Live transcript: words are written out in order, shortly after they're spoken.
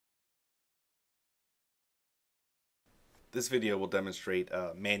This video will demonstrate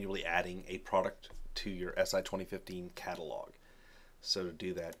manually adding a product to your SI 2015 catalog. So to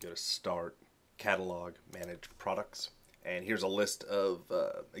do that, go to Start, Catalog, Manage Products, and here's a list of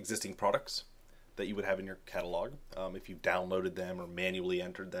existing products that you would have in your catalog if you've downloaded them or manually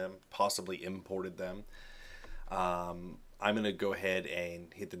entered them, possibly imported them. I'm going to go ahead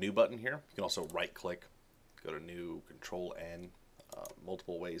and hit the New button here. You can also right-click, go to New, Control N,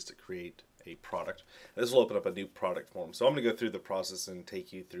 multiple ways to create a product. This will open up a new product form. So I'm going to go through the process and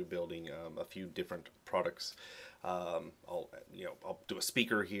take you through building a few different products. I'll do a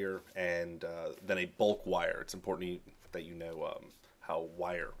speaker here and then a bulk wire. It's important that you know how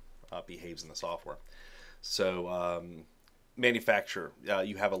wire behaves in the software. So manufacturer,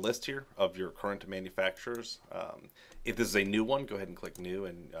 you have a list here of your current manufacturers. If this is a new one, go ahead and click New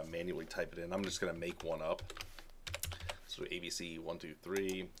and manually type it in. I'm just going to make one up. So ABC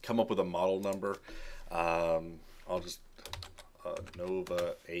 123. Come up with a model number. I'll just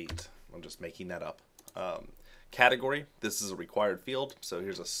Nova 8. I'm just making that up. Category. This is a required field. So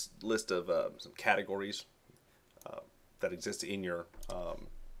here's a list of some categories that exist in your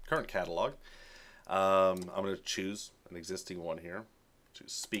current catalog. I'm going to choose an existing one here.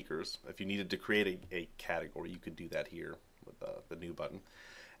 Choose speakers. If you needed to create a category, you could do that here with the New button.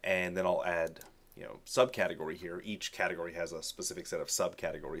 And then I'll add subcategory here. Each category has a specific set of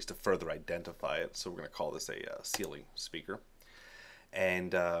subcategories to further identify it. So we're going to call this a ceiling speaker.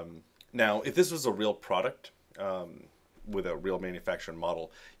 And now, if this was a real product with a real manufacturing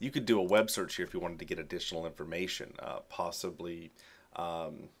model, you could do a web search here if you wanted to get additional information, possibly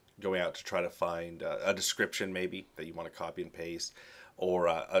going out to try to find a description maybe that you want to copy and paste, or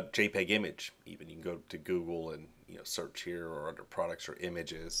a JPEG image. Even you can go to Google and search here, or under products or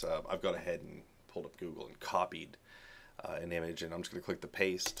images. I've gone ahead and pulled up Google and copied an image, and I'm just going to click the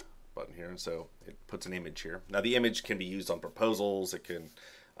paste button here, and so it puts an image here. Now the image can be used on proposals. It can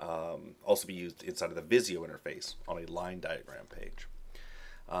also be used inside of the Visio interface on a line diagram page.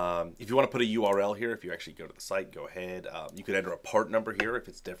 If you want to put a URL here, if you actually go to the site, go ahead. You could enter a part number here if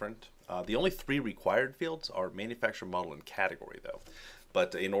it's different. The only three required fields are manufacturer, model, and category though.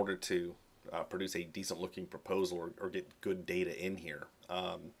 But in order to produce a decent looking proposal or get good data in here,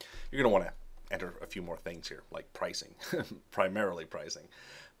 you're going to want to enter a few more things here, like pricing, primarily pricing.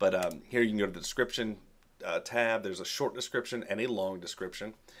 But here you can go to the description tab. There's a short description and a long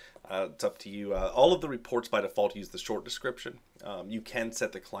description. It's up to you. All of the reports by default use the short description. You can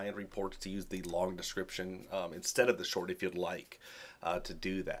set the client reports to use the long description instead of the short if you'd like to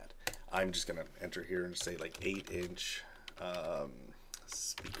do that. I'm just going to enter here and say like 8-inch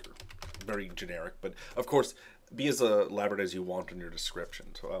speaker. Very generic, but of course be as elaborate as you want in your description.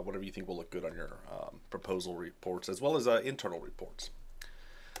 So whatever you think will look good on your proposal reports as well as internal reports.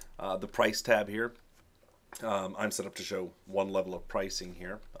 The price tab here. I'm set up to show one level of pricing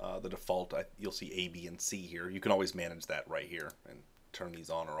here. The default, you'll see A, B, and C here. You can always manage that right here and turn these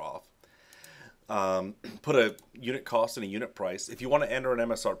on or off. Put a unit cost and a unit price. If you want to enter an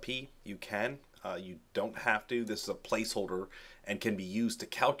MSRP, you can. You don't have to. This is a placeholder and can be used to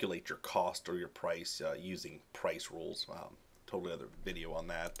calculate your cost or your price using price rules. Totally other video on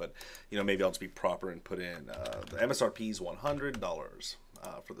that, but maybe I'll just be proper and put in the MSRP is $100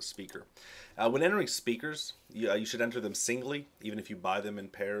 for the speaker. When entering speakers, you should enter them singly, even if you buy them in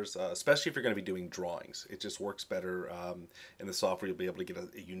pairs, especially if you're going to be doing drawings. It just works better in the software. You'll be able to get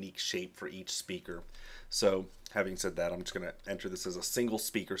a unique shape for each speaker. So having said that, I'm just going to enter this as a single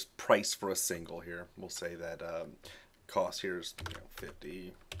speaker's price for a single here. We'll say that cost here is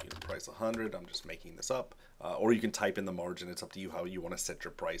 50, unit price 100. I'm just making this up. Or you can type in the margin. It's up to you how you want to set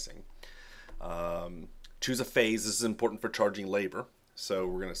your pricing. Choose a phase. This is important for charging labor. So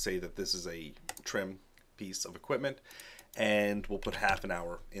we're going to say that this is a trim piece of equipment, and we'll put half an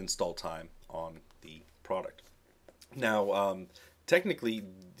hour install time on the product. Now, technically,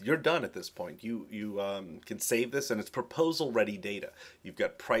 you're done at this point. You can save this, and it's proposal ready data. You've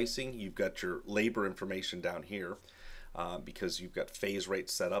got pricing, you've got your labor information down here, because you've got phase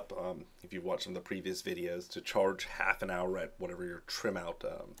rates set up, if you've watched some of the previous videos, to charge half an hour at whatever your trim out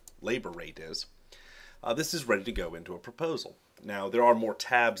labor rate is. This is ready to go into a proposal. Now, there are more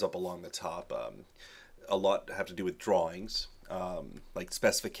tabs up along the top. A lot have to do with drawings, like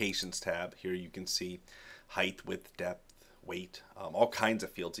specifications tab. Here you can see height, width, depth, weight, all kinds of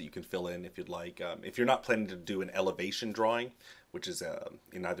fields that you can fill in if you'd like. If you're not planning to do an elevation drawing, which is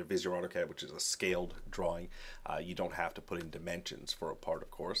in either Visio or AutoCAD, which is a scaled drawing, you don't have to put in dimensions for a part, of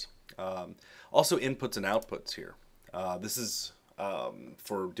course. Also, inputs and outputs here. This is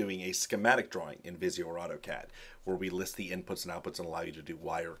for doing a schematic drawing in Visio or AutoCAD, where we list the inputs and outputs and allow you to do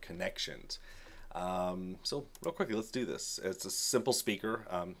wire connections. So real quickly, let's do this. It's a simple speaker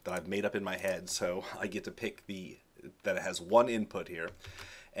that I've made up in my head, so I get to pick that it has one input here.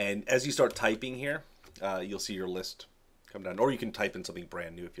 And as you start typing here, you'll see your list come down, or you can type in something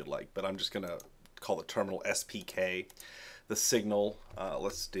brand new if you'd like, but I'm just gonna call the terminal SPK. The signal,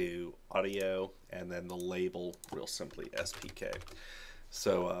 let's do audio, and then the label, real simply, SPK.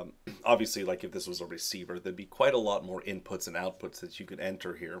 So obviously, like if this was a receiver, there'd be quite a lot more inputs and outputs that you could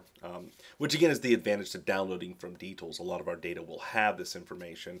enter here, which again is the advantage to downloading from DTools. A lot of our data will have this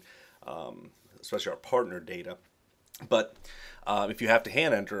information, especially our partner data. But if you have to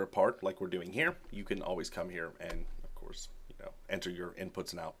hand enter a part like we're doing here, you can always come here and, of course, enter your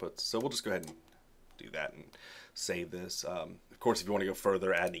inputs and outputs. So we'll just go ahead and do that and save this. Of course, if you want to go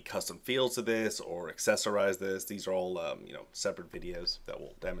further, add any custom fields to this or accessorize this, these are all separate videos that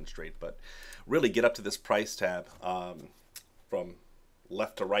will demonstrate. But really get up to this price tab from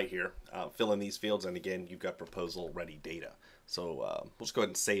left to right here, fill in these fields, and again, you've got proposal ready data. So we'll just go ahead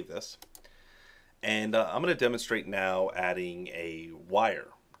and save this. And I'm going to demonstrate now adding a wire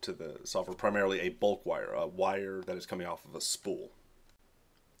to the software, primarily a bulk wire, a wire that is coming off of a spool.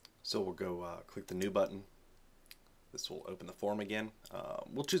 So we'll go click the new button. This will open the form again.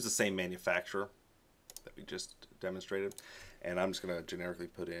 We'll choose the same manufacturer that we just demonstrated. And I'm just going to generically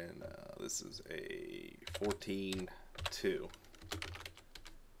put in, this is a 14-2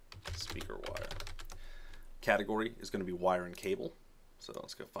 speaker wire. Category is going to be wire and cable. So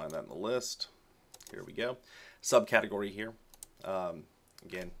let's go find that in the list. Here we go. Subcategory here.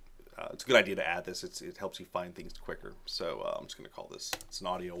 Again, it's a good idea to add this. It helps you find things quicker. So I'm just going to call this, it's an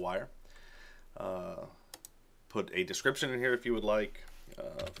audio wire. Put a description in here if you would like.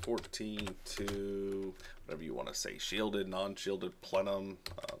 14-2, whatever you want to say. Shielded, non-shielded, plenum.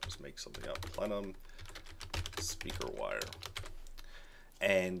 Just make something up. Plenum speaker wire.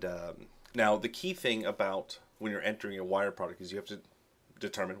 And now the key thing about when you're entering a wire product is you have to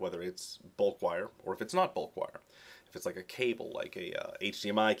determine whether it's bulk wire or if it's not bulk wire. If it's like a cable, like a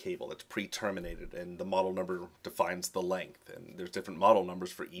HDMI cable that's pre-terminated, and the model number defines the length, and there's different model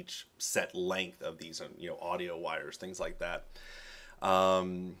numbers for each set length of these, audio wires, things like that.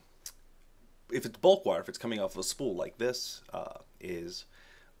 If it's bulk wire, if it's coming off of a spool like this, is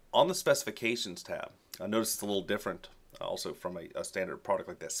on the specifications tab. Notice it's a little different, also from a standard product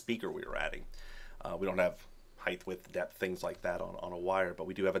like that speaker we were adding. We don't have height, width, depth, things like that on a wire, but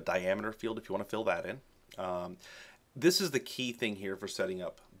we do have a diameter field if you want to fill that in. This is the key thing here for setting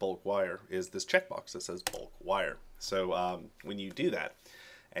up bulk wire, is this checkbox that says bulk wire. So when you do that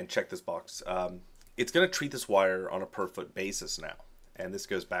and check this box, it's going to treat this wire on a per foot basis now. And this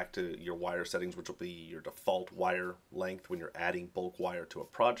goes back to your wire settings, which will be your default wire length. When you're adding bulk wire to a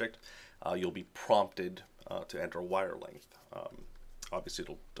project, you'll be prompted to enter a wire length. Obviously,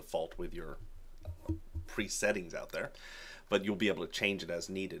 it'll default with your pre-settings out there, but you'll be able to change it as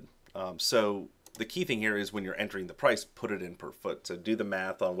needed. So the key thing here is when you're entering the price, put it in per foot. So do the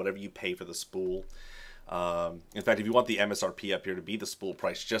math on whatever you pay for the spool. In fact, if you want the MSRP up here to be the spool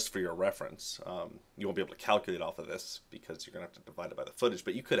price just for your reference, you won't be able to calculate off of this because you're going to have to divide it by the footage,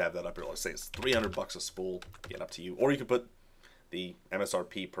 but you could have that up here. Let's say it's 300 bucks a spool, again, up to you. Or you could put the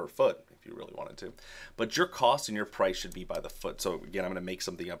MSRP per foot if you really wanted to. But your cost and your price should be by the foot. So again, I'm going to make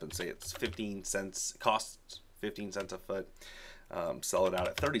something up and say it's 15 cents, costs 15 cents a foot, sell it out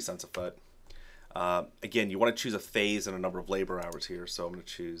at 30 cents a foot. Again, you want to choose a phase and a number of labor hours here. So I'm going to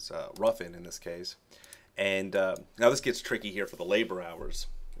choose rough-in this case. And now this gets tricky here for the labor hours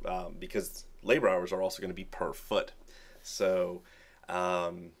because labor hours are also going to be per foot. So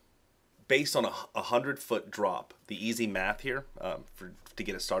based on a 100-foot drop, the easy math here to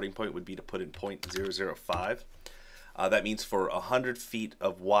get a starting point would be to put in 0.005. That means for 100 feet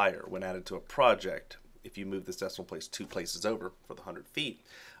of wire when added to a project, if you move this decimal place 2 places over for the 100 feet,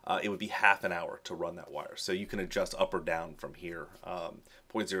 it would be half an hour to run that wire. So you can adjust up or down from here.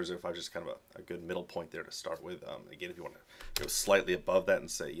 0.005 is just kind of a good middle point there to start with. Again, if you want to go slightly above that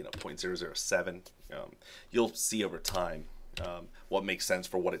and say, 0.007, you'll see over time what makes sense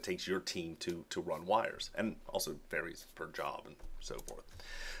for what it takes your team to run wires, and also varies per job and so forth.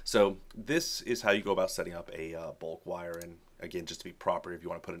 So this is how you go about setting up a bulk wire. And again, just to be proper, if you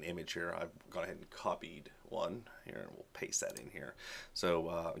want to put an image here, I've gone ahead and copied one here, and we'll paste that in here.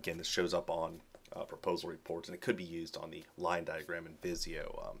 So again, this shows up on proposal reports, and it could be used on the line diagram in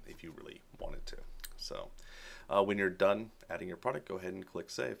Visio if you really wanted to. So when you're done adding your product, go ahead and click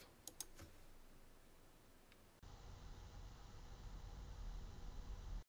Save.